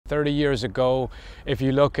30 years ago, if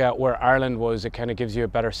you look at where Ireland was, it kind of gives you a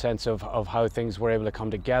better sense of how things were able to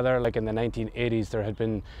come together. Like in the 1980s, there had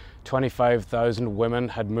been 25,000 women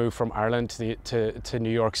had moved from Ireland to New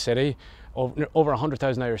York City. Over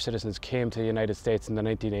 100,000 Irish citizens came to the United States in the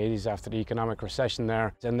 1980s after the economic recession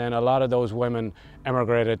there. And then a lot of those women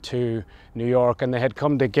emigrated to New York, and they had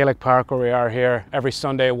come to Gaelic Park, where we are here, every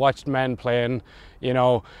Sunday, watched men playing, you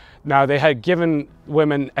know. Now they had given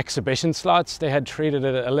women exhibition slots. They had treated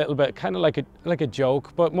it a little bit kind of like a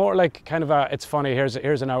joke, but more like kind of a, it's funny,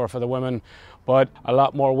 here's an hour for the women. But a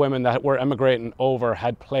lot more women that were emigrating over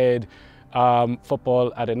had played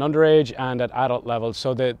football at an underage and at adult level.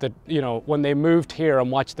 So that you know, when they moved here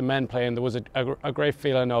and watched the men playing, there was a great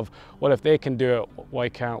feeling of, well, if they can do it, why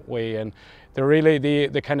can't we? And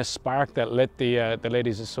the kind of spark that lit the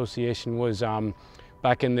Ladies Association was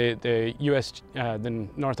back in the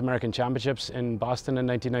North American Championships in Boston in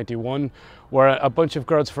 1991, where a bunch of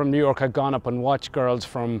girls from New York had gone up and watched girls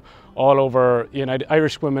from all over,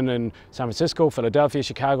 Irish women in San Francisco, Philadelphia,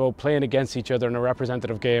 Chicago, playing against each other in a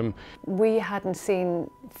representative game. We hadn't seen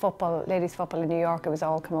football, ladies football in New York. It was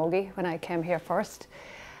all camogie when I came here first.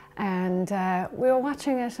 And we were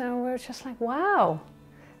watching it and we were just like, wow,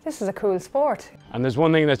 this is a cool sport. And there's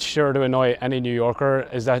one thing that's sure to annoy any New Yorker,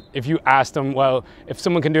 is that if you ask them, well, if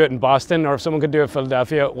someone can do it in Boston or if someone can do it in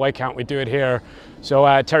Philadelphia, why can't we do it here? So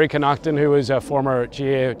Terry Connaughton, who was a former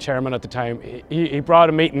GA chairman at the time, he brought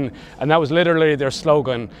a meeting, and that was literally their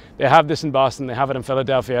slogan. They have this in Boston, they have it in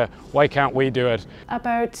Philadelphia, why can't we do it?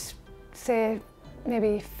 About, say,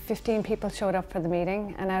 maybe 15 people showed up for the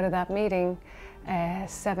meeting, and out of that meeting,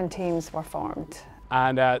 7 teams were formed.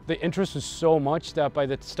 And the interest was so much that by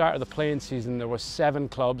the start of the playing season, there were 7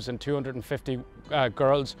 clubs and 250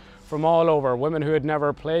 girls from all over, women who had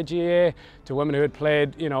never played GAA to women who had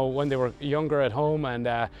played, when they were younger at home. And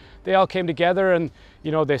they all came together, and,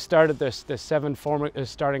 they started the 7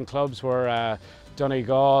 starting clubs were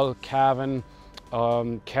Donegal, Cavan,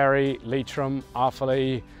 Kerry, Leitrim,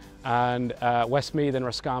 Offaly, and Westmeath and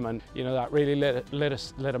Roscommon. That really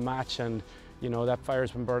lit a match, and that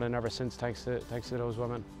fire's been burning ever since, thanks to those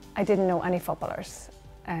women. I didn't know any footballers,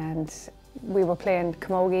 and we were playing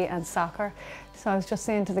camogie and soccer. So I was just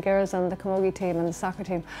saying to the girls on the camogie team and the soccer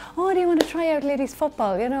team, oh, do you want to try out ladies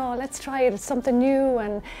football? Let's try it, it's something new,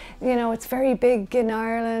 and it's very big in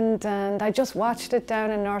Ireland, and I just watched it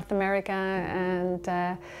down in North America, and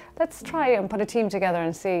let's try and put a team together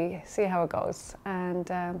and see how it goes.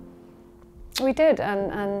 And we did,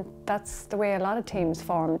 and that's the way a lot of teams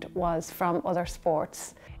formed, was from other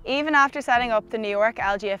sports. Even after setting up the New York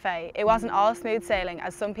LGFA, it wasn't all smooth sailing,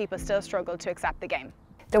 as some people still struggled to accept the game.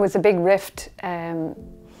 There was a big rift. The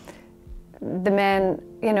men,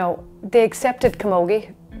 they accepted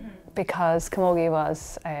camogie because camogie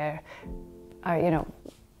was,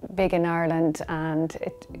 big in Ireland, and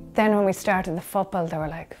then when we started the football, they were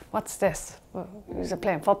like, what's this? Is it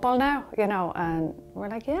playing football now? And we're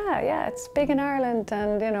like, yeah, it's big in Ireland,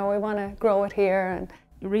 and we want to grow it here. And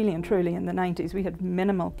really and truly, in the 90s, we had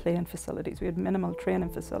minimal playing facilities, we had minimal training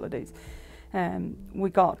facilities. We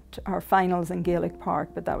got our finals in Gaelic Park,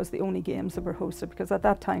 but that was the only games that were hosted, because at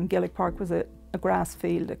that time Gaelic Park was a grass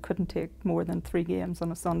field. It couldn't take more than 3 games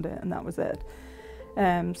on a Sunday, and that was it.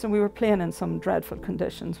 So we were playing in some dreadful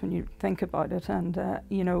conditions when you think about it, and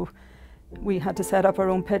we had to set up our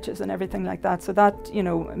own pitches and everything like that. So that,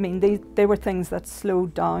 they were things that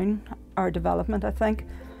slowed down our development, I think.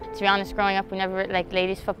 To be honest, growing up, we never,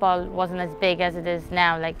 ladies football wasn't as big as it is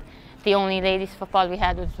now. The only ladies football we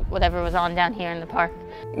had was whatever was on down here in the park.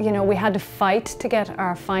 We had to fight to get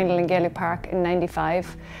our final in Gaelic Park in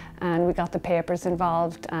 '95, and we got the papers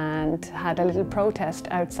involved and had a little protest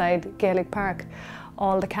outside Gaelic Park,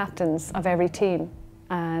 all the captains of every team,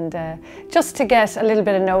 and just to get a little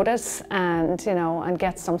bit of notice and and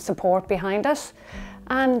get some support behind us.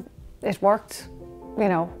 And it worked.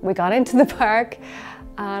 We got into the park,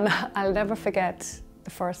 and I'll never forget the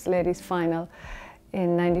first ladies final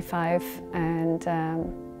in '95, and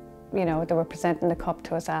they were presenting the cup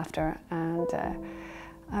to us after, and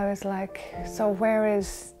I was like, so where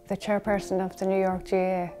is the chairperson of the New York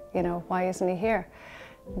GAA? Why isn't he here?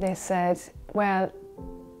 They said, well,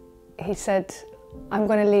 he said, I'm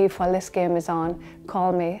going to leave while this game is on.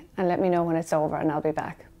 Call me and let me know when it's over, and I'll be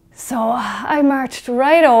back. So I marched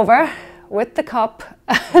right over with the cup,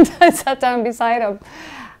 and I sat down beside him,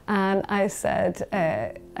 and I said,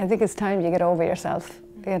 I think it's time you get over yourself.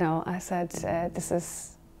 I said, this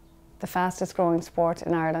is the fastest growing sport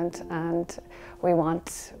in Ireland, and we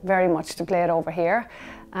want very much to play it over here,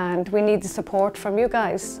 and we need the support from you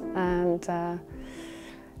guys. And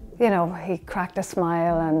you know, he cracked a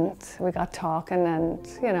smile and we got talking, and,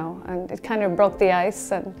 you know, and it kind of broke the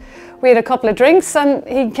ice, and we had a couple of drinks and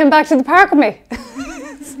he came back to the park with me.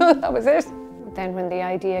 So that was it. Then when the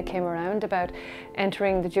idea came around about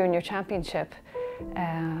entering the junior championship,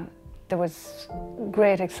 there was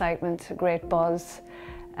great excitement, great buzz.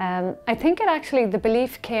 I think the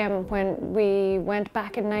belief came when we went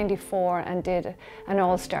back in '94 and did an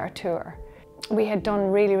all-star tour. We had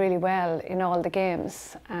done really, really well in all the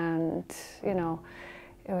games, and, you know,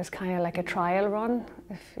 it was kind of like a trial run,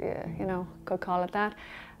 if you know, could call it that.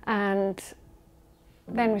 And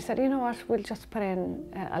then we said, you know what, we'll just put in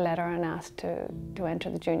a letter and ask to enter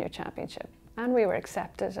the junior championship. And we were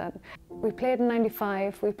accepted, and we played in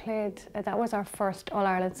 '95. We played, that was our first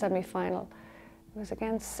All-Ireland semi-final. It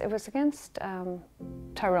was against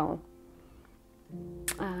Tyrone,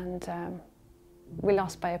 and we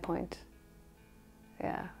lost by a point.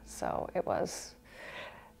 Yeah, so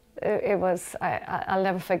I'll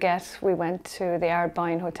never forget, we went to the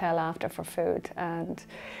Ardbine Hotel after for food, and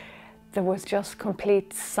there was just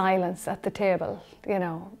complete silence at the table. You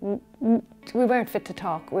know, we weren't fit to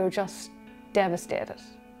talk, we were just devastated.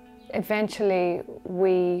 Eventually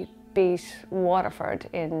we beat Waterford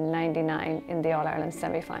in '99 in the All-Ireland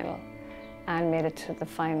semi-final and made it to the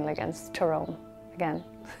final against Tyrone again.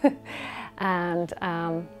 And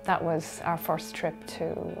that was our first trip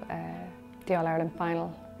to the All-Ireland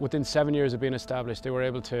final. Within 7 years of being established, they were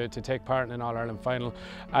able to take part in an All-Ireland final.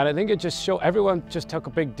 And I think it just showed, everyone just took a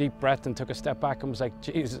big deep breath and took a step back and was like,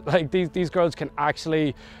 geez, like these girls can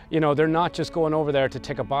actually, you know, they're not just going over there to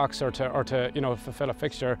tick a box or to you know, fulfill a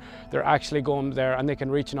fixture. They're actually going there and they can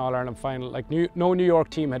reach an All-Ireland final. Like no New York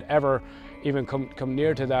team had ever even come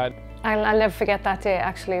near to that. I'll never forget that day,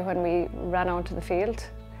 actually, when we ran onto the field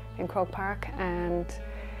in Croke Park, and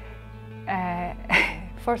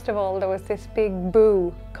first of all, there was this big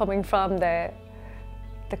boo coming from the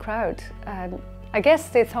crowd, and I guess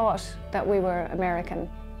they thought that we were American.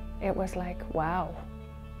 It was like, wow,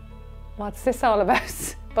 what's this all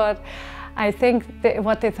about? But I think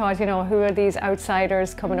what they thought, you know, who are these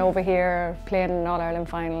outsiders coming over here playing an All-Ireland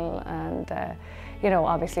final, and you know,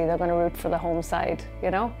 obviously they're going to root for the home side,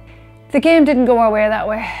 you know. The game didn't go our way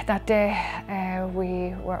that day.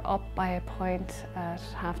 We were up by a point at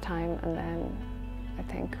half-time, and then I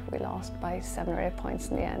think we lost by 7 or 8 points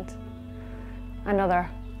in the end. Another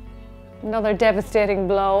devastating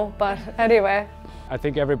blow, but anyway. I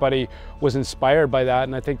think everybody was inspired by that,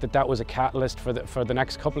 and I think that was a catalyst for the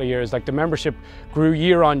next couple of years. Like, the membership grew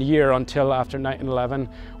year on year until after 9/11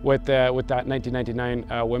 with that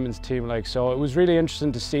 1999 women's team. Like, so it was really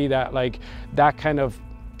interesting to see that, like, that kind of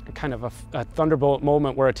a thunderbolt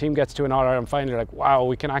moment where a team gets to an All-Ireland final. You're like, wow,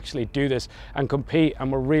 we can actually do this and compete,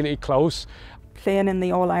 and we're really close. Playing in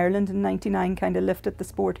the All-Ireland in '99 kind of lifted the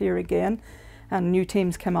sport here again, and new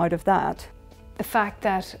teams came out of that. The fact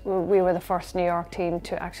that we were the first New York team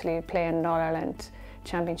to actually play in an All-Ireland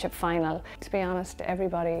Championship final, to be honest,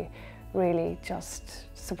 everybody really just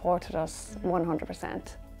supported us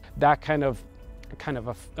 100%. That kind of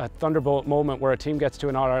a thunderbolt moment where a team gets to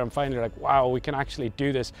an All-Ireland final. You're like, wow, we can actually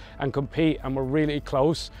do this and compete, and we're really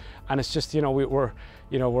close. And it's just, you know,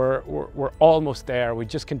 we're almost there. We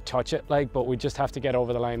just can touch it, like, but we just have to get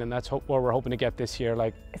over the line, and that's what we're hoping to get this year.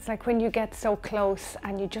 Like, it's like when you get so close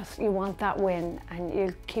and you want that win, and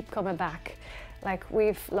you keep coming back. Like,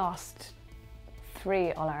 we've lost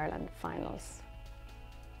 3 All-Ireland finals.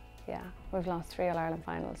 Yeah, we've lost 3 All-Ireland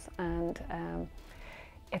finals, and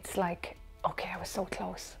it's like, okay, I was so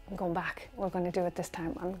close, I'm going back, we're going to do it this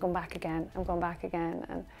time, I'm going back again, I'm going back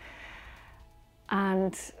again.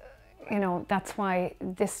 And you know, that's why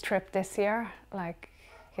this trip this year, like,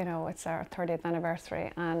 you know, it's our 30th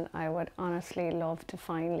anniversary, and I would honestly love to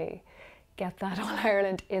finally get that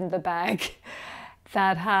All-Ireland in the bag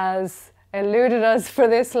that has eluded us for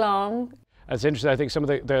this long. It's interesting, I think some of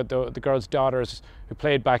the girls' daughters who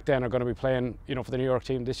played back then are going to be playing, you know, for the New York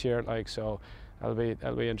team this year, like, so that'll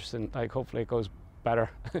be interesting. Like, hopefully it goes better.